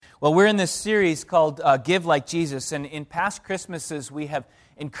Well, we're in this series called Give Like Jesus, and in past Christmases we have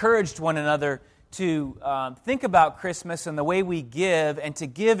encouraged one another to think about Christmas and the way we give, and to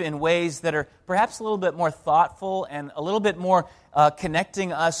give in ways that are perhaps a little bit more thoughtful and a little bit more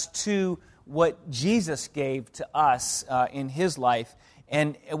connecting us to what Jesus gave to us in His life.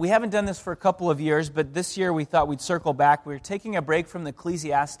 And we haven't done this for a couple of years, but this year we thought we'd circle back. We're taking a break from the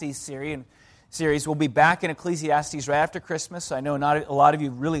Ecclesiastes series. We'll be back in Ecclesiastes right after Christmas. I know not a lot of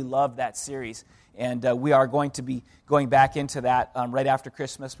you really love that series, and we are going to be going back into that right after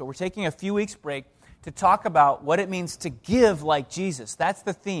Christmas. But we're taking a few weeks break to talk about what it means to give like Jesus. That's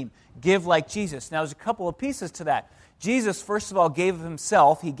the theme, give like Jesus. Now, there's a couple of pieces to that. Jesus, first of all, gave of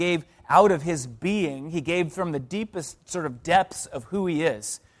Himself. He gave out of His being. He gave from the deepest sort of depths of who He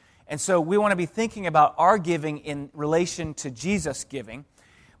is. And so we want to be thinking about our giving in relation to Jesus' giving.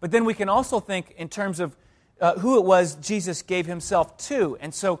 But then we can also think in terms of who it was Jesus gave Himself to.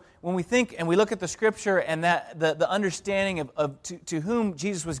 And so when we think and we look at the Scripture and that the understanding of to whom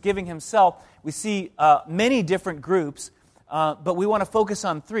Jesus was giving Himself, we see many different groups, but we want to focus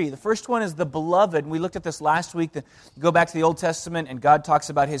on three. The first one is the beloved. We looked at this last week. Go back to the Old Testament, and God talks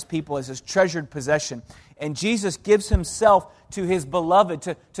about His people as His treasured possession. And Jesus gives Himself to His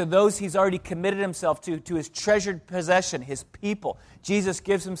beloved, to those He's already committed Himself to His treasured possession, His people. Jesus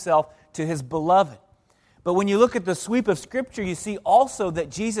gives Himself to His beloved. But when you look at the sweep of Scripture, you see also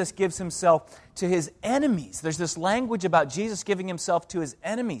that Jesus gives Himself to His enemies. There's this language about Jesus giving Himself to His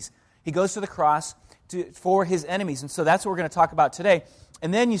enemies. He goes to the cross for His enemies. And so that's what we're going to talk about today.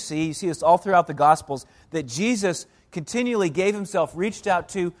 And then you see this all throughout the Gospels, that Jesus continually gave Himself, reached out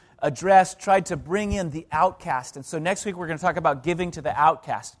to, addressed, tried to bring in the outcast. And so next week we're going to talk about giving to the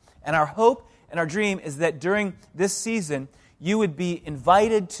outcast. And our hope and our dream is that during this season, you would be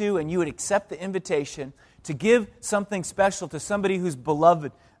invited to, and you would accept the invitation to give something special to somebody who's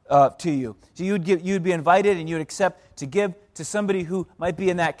beloved to you. So you'd be invited, and you would accept to give to somebody who might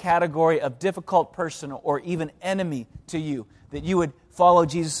be in that category of difficult person or even enemy to you, that you would follow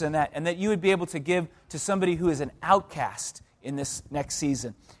Jesus in that, and that you would be able to give to somebody who is an outcast in this next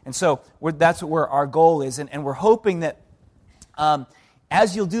season. And so that's where our goal is, and we're hoping that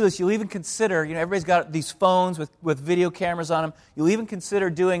as you'll do this, you'll even consider, everybody's got these phones with video cameras on them. You'll even consider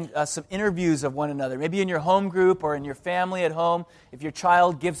doing some interviews of one another, maybe in your home group or in your family at home. If your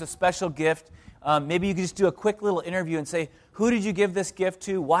child gives a special gift, maybe you could just do a quick little interview and say, who did you give this gift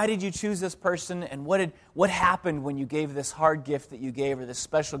to? Why did you choose this person? And what happened when you gave this hard gift that you gave, or this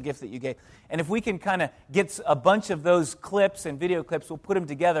special gift that you gave? And if we can kind of get a bunch of those clips and video clips, we'll put them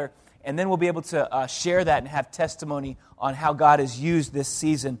together, and then we'll be able to share that and have testimony on how God has used this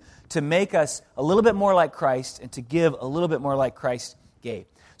season to make us a little bit more like Christ and to give a little bit more like Christ gave.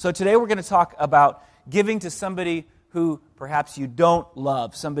 So today we're going to talk about giving to somebody who perhaps you don't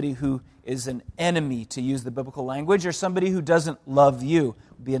love, somebody who is an enemy, to use the biblical language, or somebody who doesn't love you,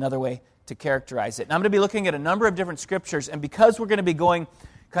 would be another way to characterize it. And I'm going to be looking at a number of different scriptures, and because we're going to be going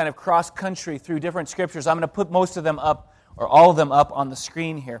kind of cross-country through different scriptures, I'm going to put most of them up, or all of them up on the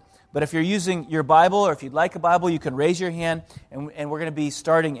screen here. But if you're using your Bible, or if you'd like a Bible, you can raise your hand, and we're going to be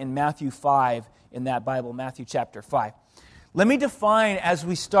starting in Matthew 5 in that Bible, Matthew chapter 5. Let me define, as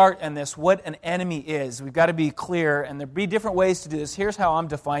we start in this, what an enemy is. We've got to be clear, and there'll be different ways to do this. Here's how I'm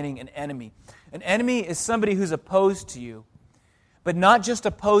defining an enemy. An enemy is somebody who's opposed to you, but not just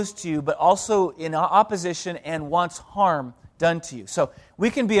opposed to you, but also in opposition and wants harm done to you. So we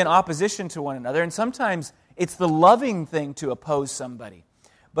can be in opposition to one another, and sometimes it's the loving thing to oppose somebody.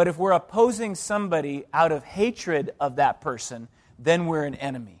 But if we're opposing somebody out of hatred of that person, then we're an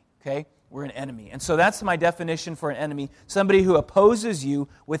enemy, okay? We're an enemy. And so that's my definition for an enemy, somebody who opposes you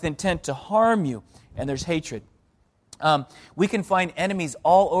with intent to harm you, and there's hatred. We can find enemies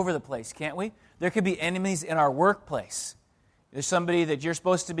all over the place, can't we? There could be enemies in our workplace. There's somebody that you're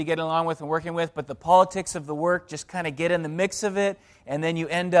supposed to be getting along with and working with, but the politics of the work just kind of get in the mix of it, and then you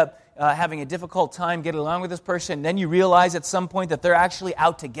end up having a difficult time getting along with this person, and then you realize at some point that they're actually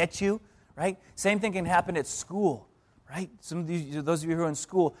out to get you, right? Same thing can happen at school, right? Those of you who are in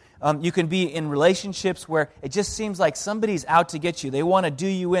school, you can be in relationships where it just seems like somebody's out to get you. They want to do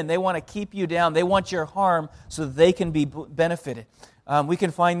you in. They want to keep you down. They want your harm so that they can be benefited. We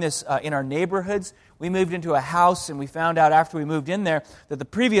can find this in our neighborhoods. We moved into a house, and we found out after we moved in there that the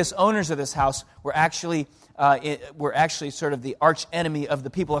previous owners of this house were actually sort of the arch enemy of the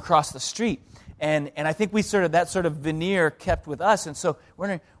people across the street. And I think that sort of veneer kept with us. And so we're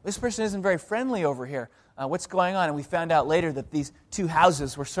wondering, this person isn't very friendly over here. What's going on? And we found out later that these two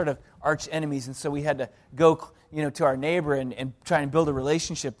houses were sort of arch enemies, and so we had to go, to our neighbor and try and build a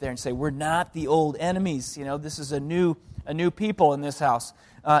relationship there and say, we're not the old enemies. This is a new a new people in this house.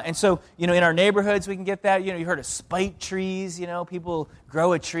 And so, in our neighborhoods, we can get that. You heard of spite trees, people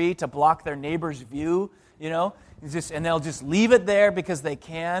grow a tree to block their neighbor's view, and they'll just leave it there because they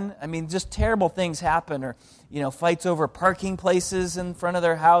can. I mean, just terrible things happen, or, fights over parking places in front of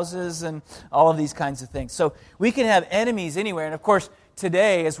their houses and all of these kinds of things. So we can have enemies anywhere. And of course,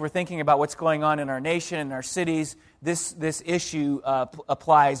 today, as we're thinking about what's going on in our nation and our cities, this issue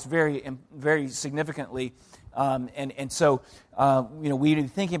applies very, very significantly. So we need to be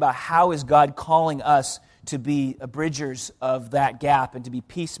thinking about how is God calling us to be bridgers of that gap and to be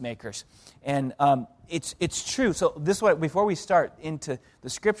peacemakers. And it's true. So this is what, before we start into the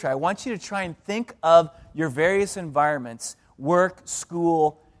Scripture, I want you to try and think of your various environments, work,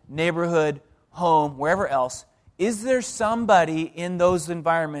 school, neighborhood, home, wherever else. Is there somebody in those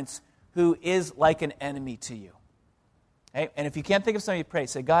environments who is like an enemy to you? Okay? And if you can't think of somebody, pray.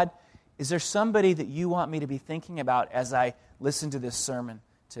 Say, God, is there somebody that you want me to be thinking about as I listen to this sermon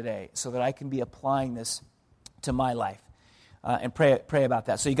today so that I can be applying this to my life? And pray about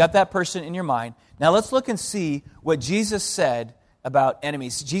that. So you got that person in your mind. Now let's look and see what Jesus said about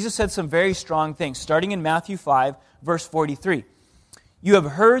enemies. Jesus said some very strong things, starting in Matthew 5, verse 43. You have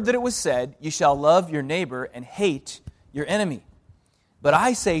heard that it was said, you shall love your neighbor and hate your enemy. But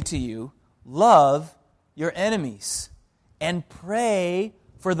I say to you, love your enemies and pray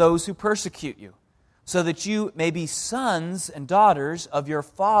for those who persecute you, so that you may be sons and daughters of your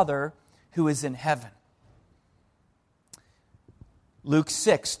Father who is in heaven. Luke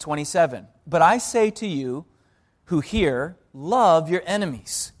 6:27. But I say to you who hear, love your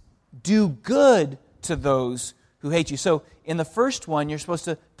enemies. Do good to those who hate you. So in the first one, you're supposed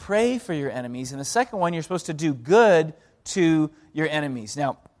to pray for your enemies. In the second one, you're supposed to do good to your enemies.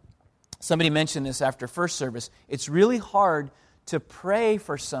 Now, somebody mentioned this after first service. It's really hard to pray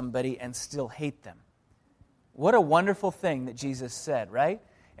for somebody and still hate them. What a wonderful thing that Jesus said, right?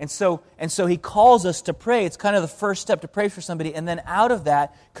 And so he calls us to pray. It's kind of the first step to pray for somebody, and then out of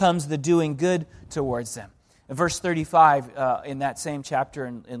that comes the doing good towards them. In verse 35 in that same chapter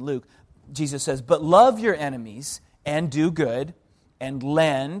in Luke, Jesus says, but love your enemies and do good and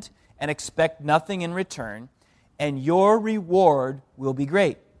lend and expect nothing in return, and your reward will be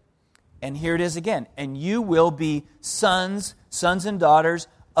great. And here it is again. And you will be sons and daughters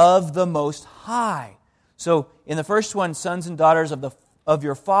of the Most High. So in the first one, sons and daughters of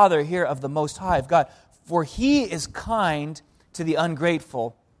your Father, here of the Most High, of God. For He is kind to the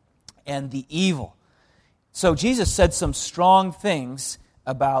ungrateful and the evil. So Jesus said some strong things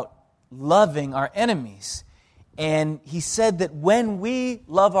about loving our enemies. And He said that when we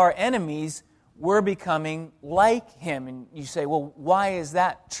love our enemies, we're becoming like Him. And you say, well, why is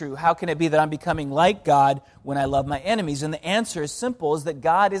that true? How can it be that I'm becoming like God when I love my enemies? And the answer is simple, is that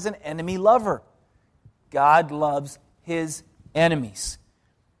God is an enemy lover. God loves His enemies.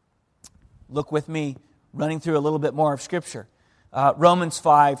 Look with me, running through a little bit more of Scripture. Romans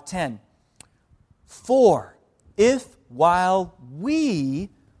 5:10. For if while we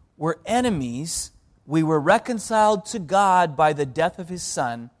were enemies, we were reconciled to God by the death of His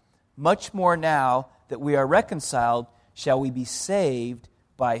Son, much more now that we are reconciled, shall we be saved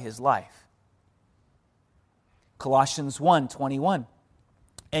by His life. Colossians 1:21.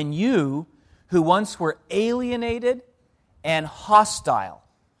 And you, who once were alienated and hostile,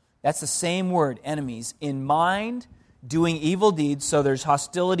 that's the same word, enemies, in mind, doing evil deeds. So there's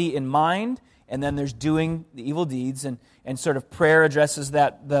hostility in mind, and then there's doing the evil deeds, and sort of prayer addresses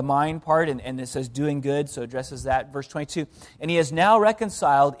that, the mind part, and it says doing good, so addresses that. Verse 22, and He is now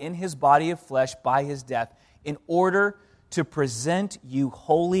reconciled in His body of flesh by His death, in order to present you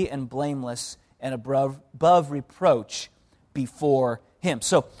holy and blameless and above reproach before Him.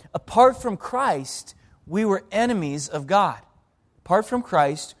 So apart from Christ, we were enemies of God. Apart from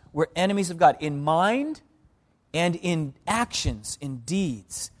Christ, we're enemies of God in mind and in actions, in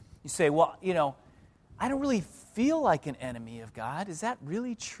deeds. You say, well, I don't really feel like an enemy of God. Is that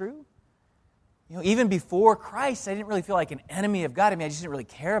really true? Even before Christ, I didn't really feel like an enemy of God. I just didn't really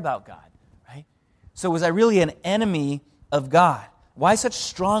care about God, right? So was I really an enemy of God? Why such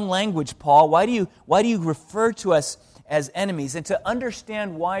strong language, Paul? Why do you refer to us as enemies? And to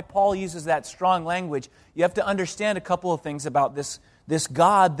understand why Paul uses that strong language, you have to understand a couple of things about this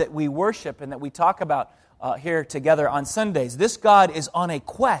God that we worship and that we talk about here together on Sundays. This God is on a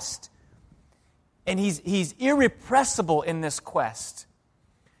quest, and He's irrepressible in this quest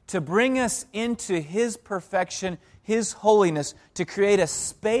to bring us into His perfection, His holiness, to create a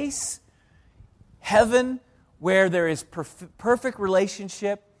space, heaven, where there is perfect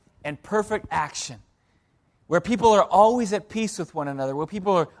relationship and perfect action, where people are always at peace with one another, where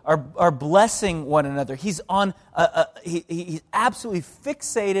people are blessing one another. He's he's absolutely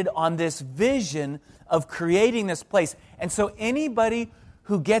fixated on this vision of creating this place. And so anybody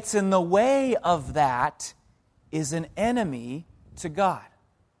who gets in the way of that is an enemy to God.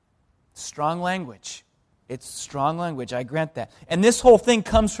 Strong language. It's strong language, I grant that. And this whole thing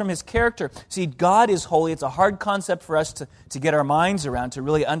comes from His character. See, God is holy. It's a hard concept for us to get our minds around, to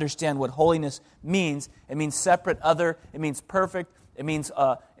really understand what holiness means. It means separate, other. It means perfect. It means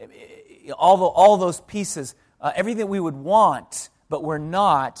all those pieces. Everything we would want, but we're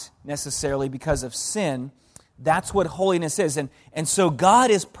not necessarily because of sin. That's what holiness is. And so God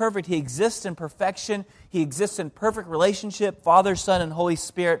is perfect. He exists in perfection. He exists in perfect relationship, Father, Son, and Holy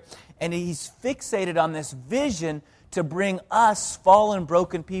Spirit. And He's fixated on this vision to bring us, fallen,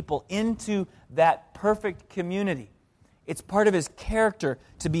 broken people, into that perfect community. It's part of His character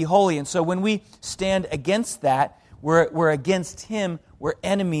to be holy. And so when we stand against that, we're against Him. We're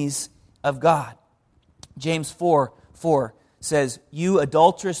enemies of God. James 4:4 says, "You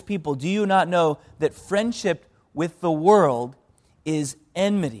adulterous people, do you not know that friendship with the world is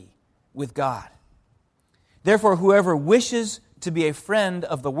enmity with God? Therefore, whoever wishes to be a friend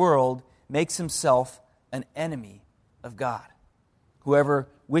of the world makes himself an enemy of God." Whoever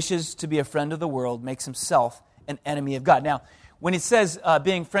wishes to be a friend of the world makes himself an enemy of God. Now, when it says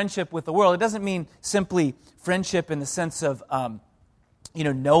being friendship with the world, it doesn't mean simply friendship in the sense of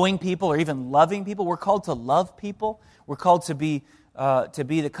knowing people or even loving people. We're called to love people. We're called to be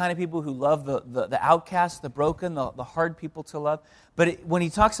the kind of people who love the outcast, the broken, the hard people to love. But when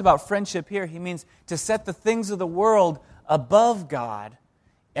he talks about friendship here, he means to set the things of the world above God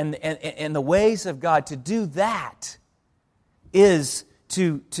and the ways of God. To do that is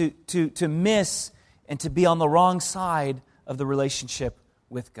to miss and to be on the wrong side of the relationship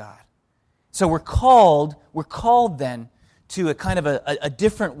with God. So we're called then to a kind of a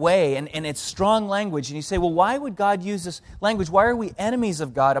different way, and it's strong language. And you say, well, why would God use this language? Why are we enemies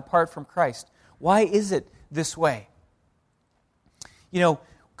of God apart from Christ? Why is it this way?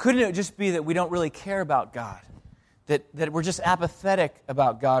 Couldn't it just be that we don't really care about God? That we're just apathetic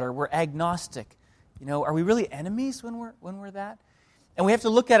about God, or we're agnostic? Are we really enemies when we're that? And we have to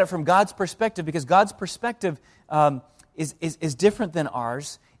look at it from God's perspective, because God's perspective is different than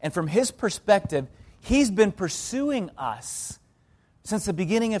ours. And from His perspective, He's been pursuing us since the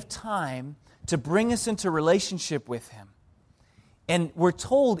beginning of time to bring us into relationship with Him. And we're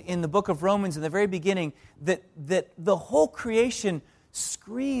told in the book of Romans in the very beginning that the whole creation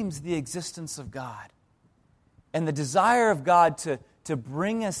screams the existence of God and the desire of God to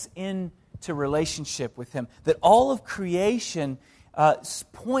bring us into relationship with Him. That all of creation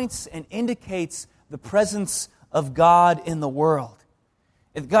points and indicates the presence of God in the world.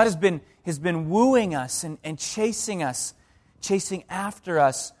 God has been wooing us and chasing after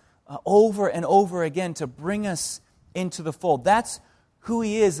us over and over again to bring us into the fold. That's who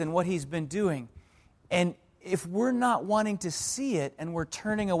He is and what He's been doing. And if we're not wanting to see it and we're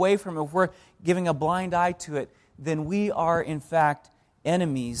turning away from it, if we're giving a blind eye to it, then we are in fact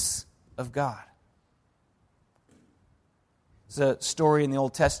enemies of God. There's a story in the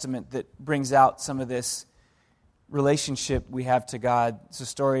Old Testament that brings out some of this relationship we have to God. It's a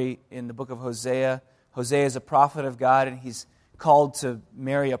story in the book of Hosea. Hosea is a prophet of God, and he's called to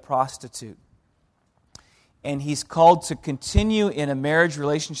marry a prostitute. And he's called to continue in a marriage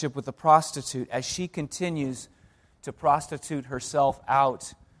relationship with a prostitute as she continues to prostitute herself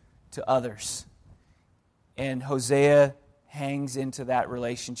out to others. And Hosea hangs into that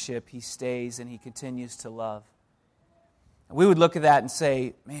relationship. He stays and he continues to love. And we would look at that and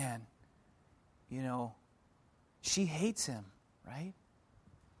say, man, she hates him, right?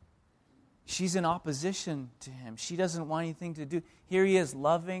 She's in opposition to him. She doesn't want anything to do. Here he is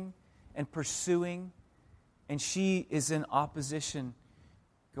loving and pursuing, and she is in opposition,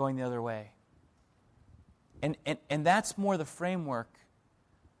 going the other way. And that's more the framework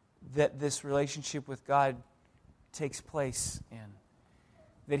that this relationship with God takes place in.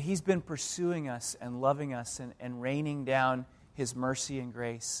 That He's been pursuing us and loving us and raining down His mercy and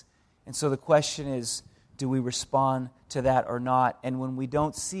grace. And so the question is, do we respond to that or not? And when we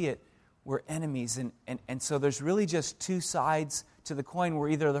don't see it, we're enemies. And so there's really just two sides to the coin. We're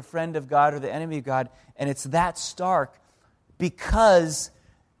either the friend of God or the enemy of God. And it's that stark because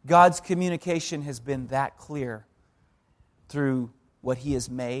God's communication has been that clear through what He has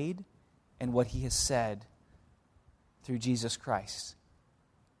made and what He has said through Jesus Christ.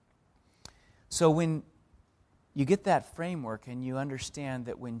 So when you get that framework and you understand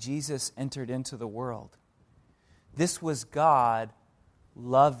that when Jesus entered into the world, this was God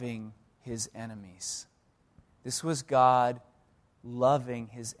loving His enemies. This was God loving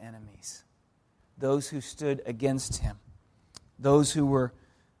his enemies, those who stood against him, those who were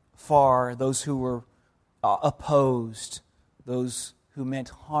far, those who were opposed, those who meant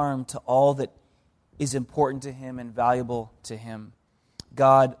harm to all that is important to him and valuable to him.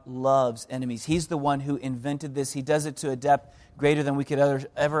 God loves enemies. He's the one who invented this. He does it to a depth greater than we could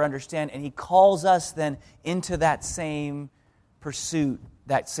ever understand, and he calls us then into that same pursuit,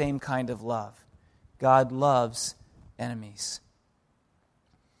 that same kind of love. God loves enemies.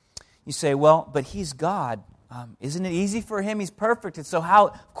 You say, well, but he's God. Isn't it easy for him? He's perfect. And so how,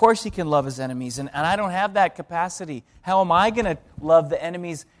 of course he can love his enemies. And I don't have that capacity. How am I going to love the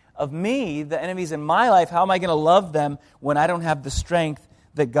enemies of me, the enemies in my life? How am I going to love them when I don't have the strength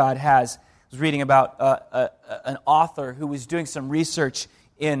that God has? I was reading about an author who was doing some research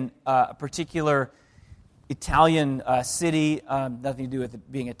in a particular Italian city, nothing to do with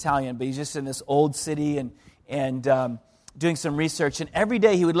it being Italian, but he's just in this old city and doing some research. And every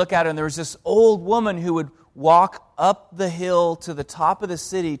day he would look out and there was this old woman who would walk up the hill to the top of the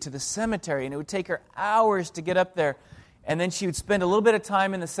city, to the cemetery, and it would take her hours to get up there. And then she would spend a little bit of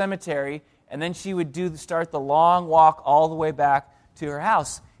time in the cemetery, and then she would start the long walk all the way back to her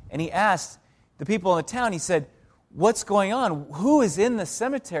house. And he asked the people in the town, he said, what's going on? Who is in the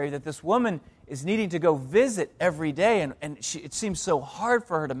cemetery that this woman is needing to go visit every day? And it seems so hard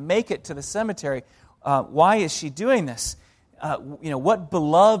for her to make it to the cemetery. Why is she doing this? What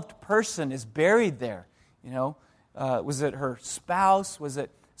beloved person is buried there? Was it her spouse? Was it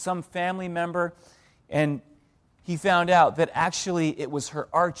some family member? And he found out that actually it was her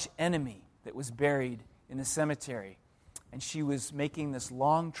arch enemy that was buried in the cemetery. And she was making this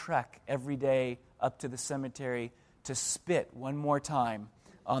long trek every day up to the cemetery to spit one more time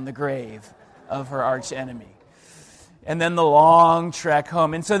on the grave of her arch enemy. And then the long trek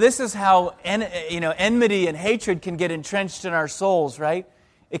home. And so this is how enmity and hatred can get entrenched in our souls, right?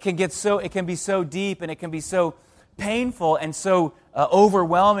 It can be so deep, and it can be so painful and so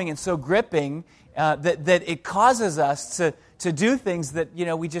overwhelming and so gripping that it causes us to do things that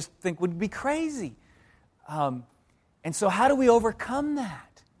we just think would be crazy. And so how do we overcome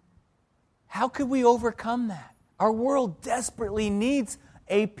that? How could we overcome that? Our world desperately needs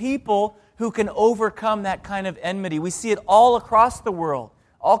a people who can overcome that kind of enmity. We see it all across the world.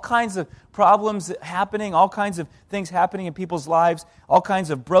 All kinds of problems happening, all kinds of things happening in people's lives, all kinds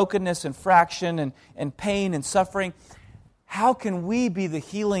of brokenness and fraction and pain and suffering. How can we be the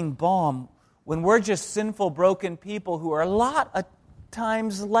healing balm when we're just sinful, broken people who are a lot of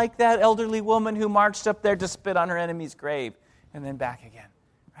times like that elderly woman who marched up there to spit on her enemy's grave and then back again,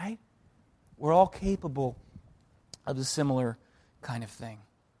 right? We're all capable of a similar kind of thing.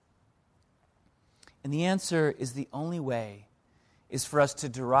 And the answer is the only way is for us to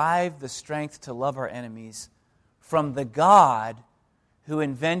derive the strength to love our enemies from the God who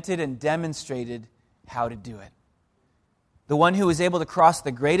invented and demonstrated how to do it. The one who was able to cross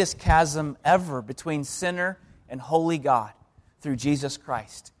the greatest chasm ever between sinner and holy God through Jesus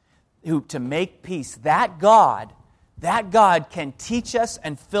Christ, who to make peace. That God can teach us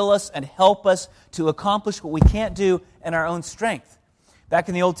and fill us and help us to accomplish what we can't do in our own strength. Back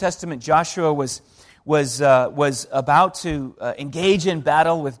in the Old Testament, Joshua was about to engage in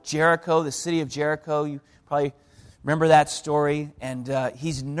battle with Jericho, the city of Jericho. You probably remember that story. And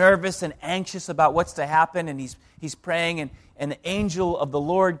he's nervous and anxious about what's to happen, and he's praying, and the angel of the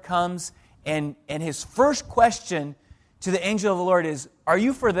Lord comes, and his first question to the angel of the Lord is, are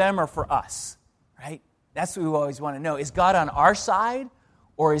you for them or for us? Right? That's what we always want to know. Is God on our side,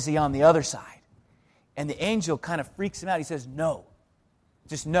 or is he on the other side? And the angel kind of freaks him out. He says, no.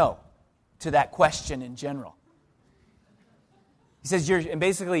 Just no to that question in general. He says,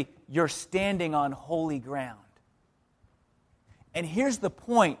 you're standing on holy ground. And here's the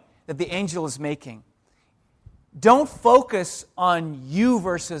point that the angel is making. Don't focus on you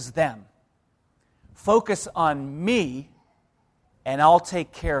versus them. Focus on me, and I'll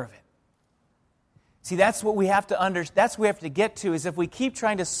take care of it. See, that's what we have to that's what we have to get to, is if we keep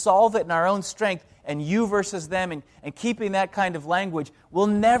trying to solve it in our own strength, and you versus them, and keeping that kind of language, we'll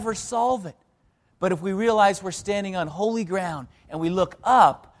never solve it. But if we realize we're standing on holy ground, and we look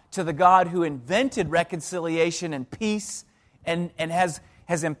up to the God who invented reconciliation and peace, and has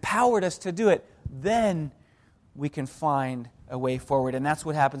empowered us to do it, then we can find a way forward. And that's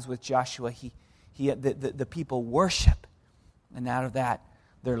what happens with Joshua. The people worship, and out of that,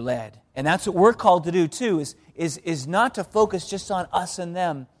 they're led. And that's what we're called to do too, is not to focus just on us and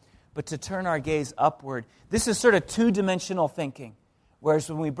them, but to turn our gaze upward. This is sort of two-dimensional thinking, whereas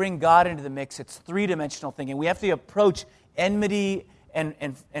when we bring God into the mix, it's three-dimensional thinking. We have to approach enmity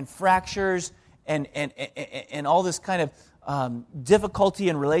and fractures and all this kind of difficulty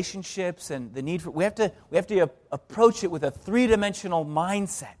in relationships and the need for, we have to approach it with a three-dimensional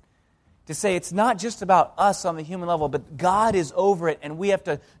mindset. To say it's not just about us on the human level, but God is over it, and we have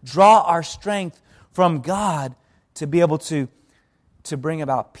to draw our strength from God to be able to bring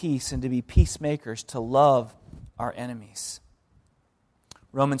about peace and to be peacemakers, to love our enemies.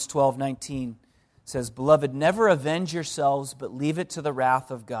 Romans 12:19 says, "Beloved, never avenge yourselves, but leave it to the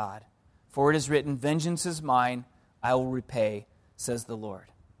wrath of God. For it is written, 'Vengeance is mine, I will repay,' says the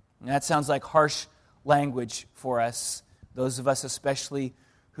Lord." And that sounds like harsh language for us, those of us especially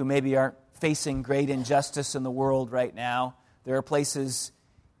who maybe aren't facing great injustice in the world right now. There are places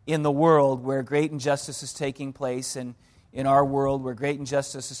in the world where great injustice is taking place, and in our world where great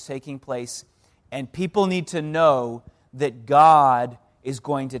injustice is taking place, and people need to know that God is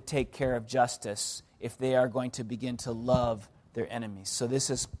going to take care of justice if they are going to begin to love their enemies. So this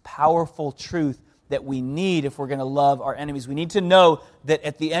is powerful truth that we need if we're going to love our enemies. We need to know that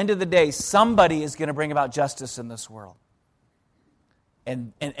at the end of the day, somebody is going to bring about justice in this world.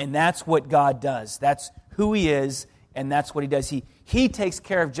 And that's what God does. That's who He is, and that's what He does. He takes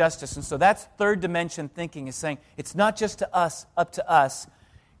care of justice. And so that's third dimension thinking, is saying it's not just up to us.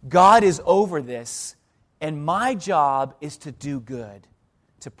 God is over this, and my job is to do good,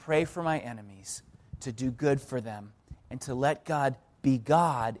 to pray for my enemies, to do good for them, and to let God be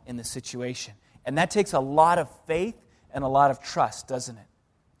God in the situation. And that takes a lot of faith and a lot of trust, doesn't it?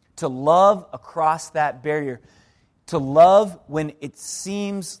 To love across that barrier. To love when it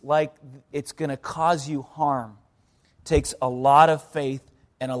seems like it's going to cause you harm takes a lot of faith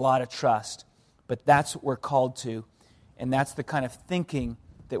and a lot of trust. But that's what we're called to, and that's the kind of thinking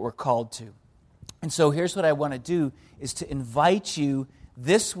that we're called to. And so here's what I want to do, is to invite you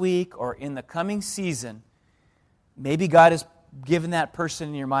this week or in the coming season. Maybe God has given that person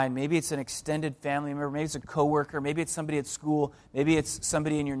in your mind. Maybe it's an extended family member. Maybe it's a coworker. Maybe it's somebody at school. Maybe it's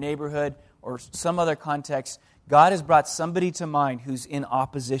somebody in your neighborhood or some other context. God has brought somebody to mind who's in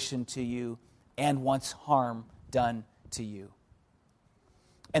opposition to you and wants harm done to you.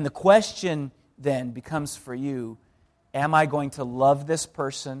 And the question then becomes for you, am I going to love this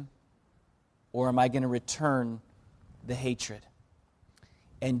person, or am I going to return the hatred?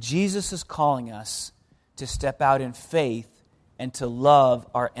 And Jesus is calling us to step out in faith and to love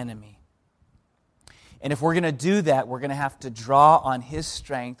our enemy. And if we're going to do that, we're going to have to draw on His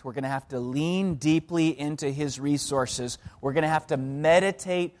strength. We're going to have to lean deeply into His resources. We're going to have to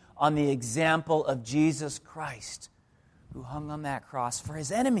meditate on the example of Jesus Christ, who hung on that cross for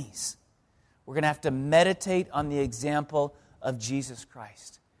His enemies. We're going to have to meditate on the example of Jesus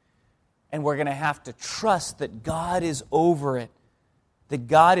Christ. And we're going to have to trust that God is over it, that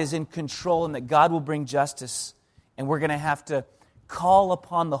God is in control, and that God will bring justice. And we're going to have to call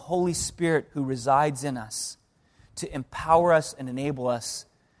upon the Holy Spirit who resides in us to empower us and enable us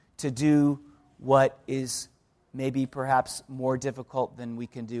to do what is maybe perhaps more difficult than we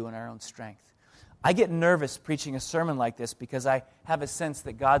can do in our own strength. I get nervous preaching a sermon like this because I have a sense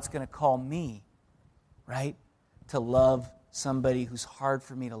that God's going to call me, right, to love somebody who's hard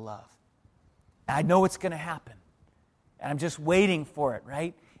for me to love. And I know it's going to happen. And I'm just waiting for it,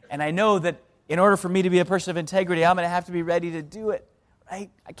 right? And I know that in order for me to be a person of integrity, I'm going to have to be ready to do it, right?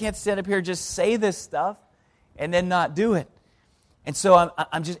 I can't stand up here and just say this stuff and then not do it. And so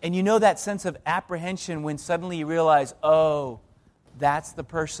I'm just, and you know that sense of apprehension when suddenly you realize, oh, that's the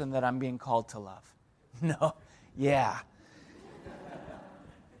person that I'm being called to love. No, yeah.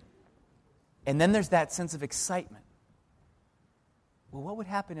 And then there's that sense of excitement. Well, what would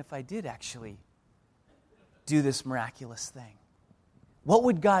happen if I did actually do this miraculous thing? What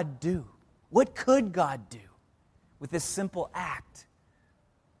would God do? What could God do with this simple act?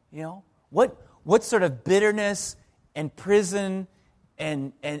 You know, what sort of bitterness and prison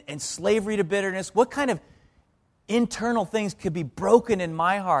and slavery to bitterness, what kind of internal things could be broken in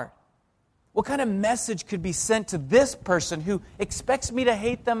my heart? What kind of message could be sent to this person who expects me to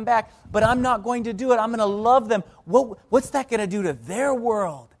hate them back, but I'm not going to do it. I'm going to love them. What's that going to do to their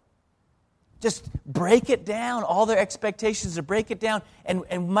world? Just break it down, all their expectations, to break it down.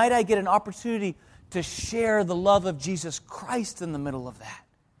 And might I get an opportunity to share the love of Jesus Christ in the middle of that?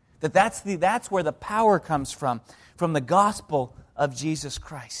 That's where the power comes from the gospel of Jesus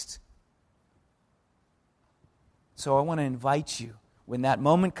Christ. So I want to invite you, when that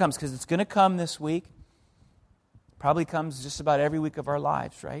moment comes, because it's going to come this week, probably comes just about every week of our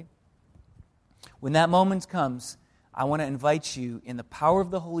lives, right? When that moment comes, I want to invite you, in the power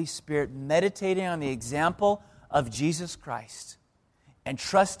of the Holy Spirit, meditating on the example of Jesus Christ and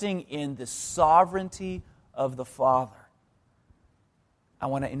trusting in the sovereignty of the Father. I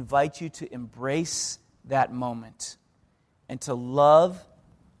want to invite you to embrace that moment and to love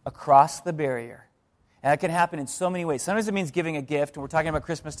across the barrier. And that can happen in so many ways. Sometimes it means giving a gift, and we're talking about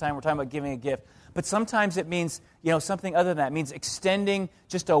Christmas time, we're talking about giving a gift. But sometimes it means, something other than that. It means extending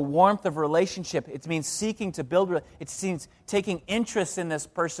just a warmth of relationship. It means seeking to build. It means taking interest in this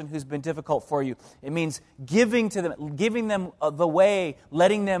person who's been difficult for you. It means giving to them, giving them the way,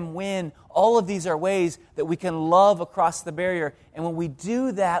 letting them win. All of these are ways that we can love across the barrier. And when we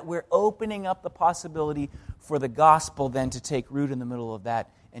do that, we're opening up the possibility for the gospel then to take root in the middle of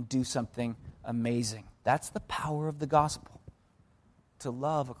that and do something amazing. That's the power of the gospel, to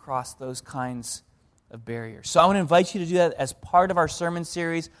love across those kinds of barriers. So I want to invite you to do that as part of our sermon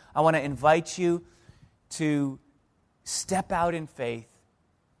series. I want to invite you to step out in faith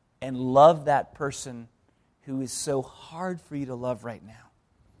and love that person who is so hard for you to love right now.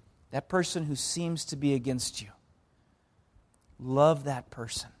 That person who seems to be against you. Love that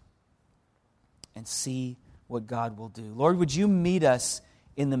person and see what God will do. Lord, would you meet us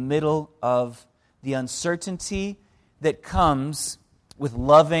in the middle of the uncertainty that comes with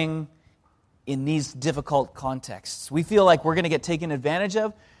loving in these difficult contexts. We feel like we're going to get taken advantage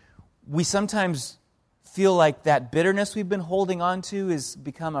of. We sometimes feel like that bitterness we've been holding on to has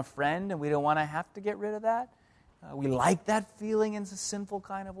become a friend, and we don't want to have to get rid of that. We like that feeling in a sinful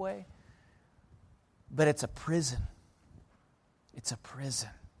kind of way. But it's a prison. It's a prison.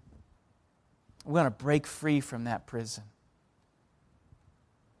 We want to break free from that prison.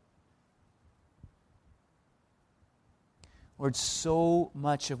 Lord, so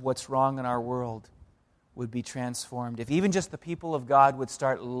much of what's wrong in our world would be transformed if even just the people of God would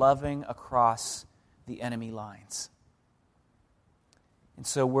start loving across the enemy lines. And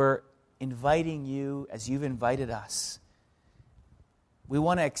so we're inviting you, as you've invited us. We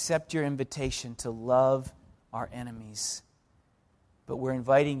want to accept your invitation to love our enemies. But we're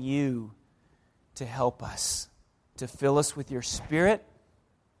inviting you to help us, to fill us with your Spirit,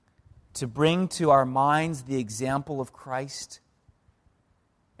 to bring to our minds the example of Christ,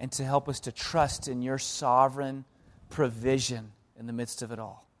 and to help us to trust in your sovereign provision in the midst of it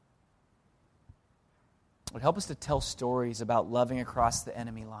all. Lord, help us to tell stories about loving across the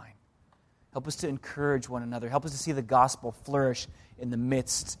enemy line. Help us to encourage one another. Help us to see the gospel flourish in the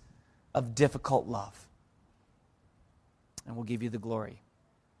midst of difficult love. And we'll give you the glory.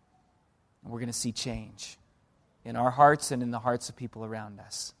 And we're going to see change in our hearts and in the hearts of people around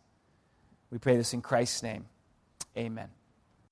us. We pray this in Christ's name. Amen.